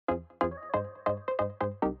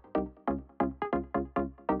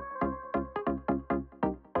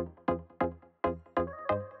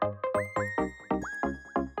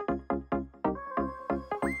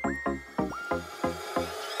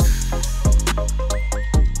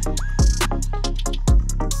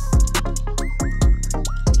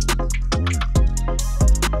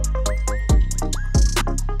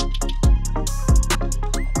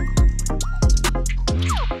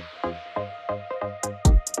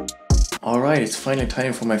Alright, it's finally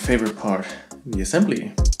time for my favorite part, the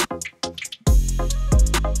assembly.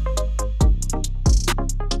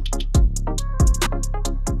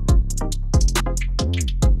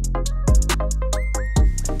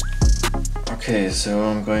 Okay, so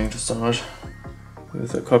I'm going to start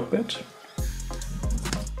with the cockpit.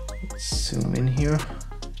 Let's zoom in here,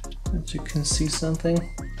 that you can see something.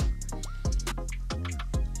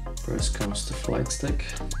 First comes the flight stick.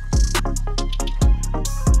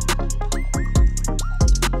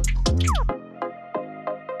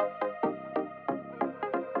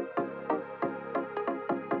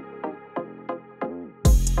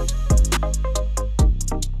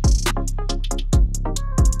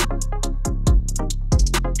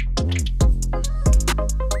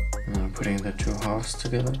 Putting the two halves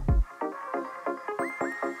together.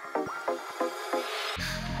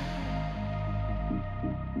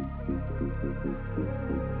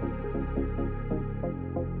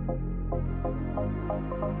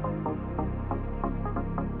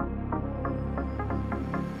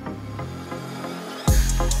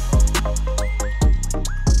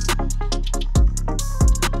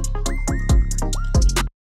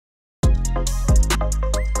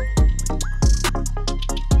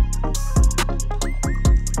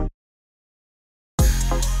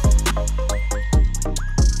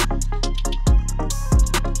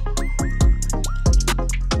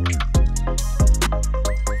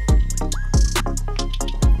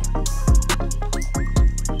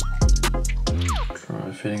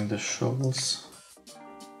 Fitting the shovels.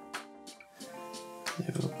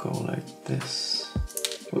 They will go like this.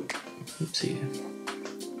 Oopsie.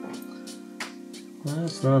 Well,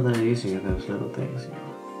 it's not that easy with those little things, you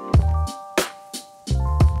know.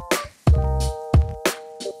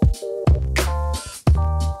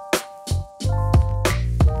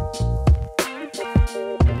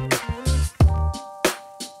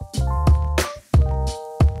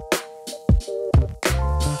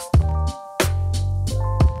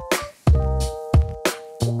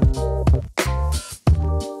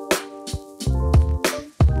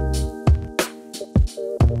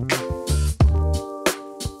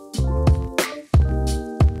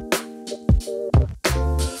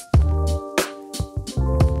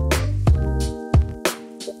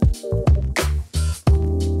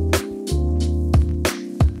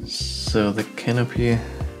 So the canopy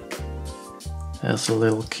has a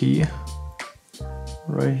little key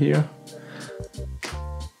right here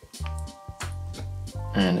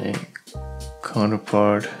and a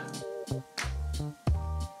counterpart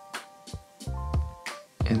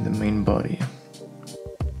in the main body,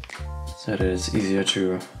 so that it's easier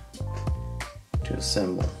to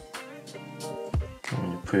assemble.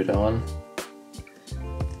 When you put it on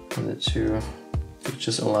and the two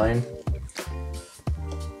features align,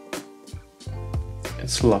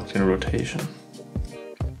 it's locked in rotation,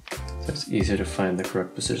 so it's easier to find the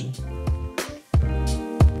correct position.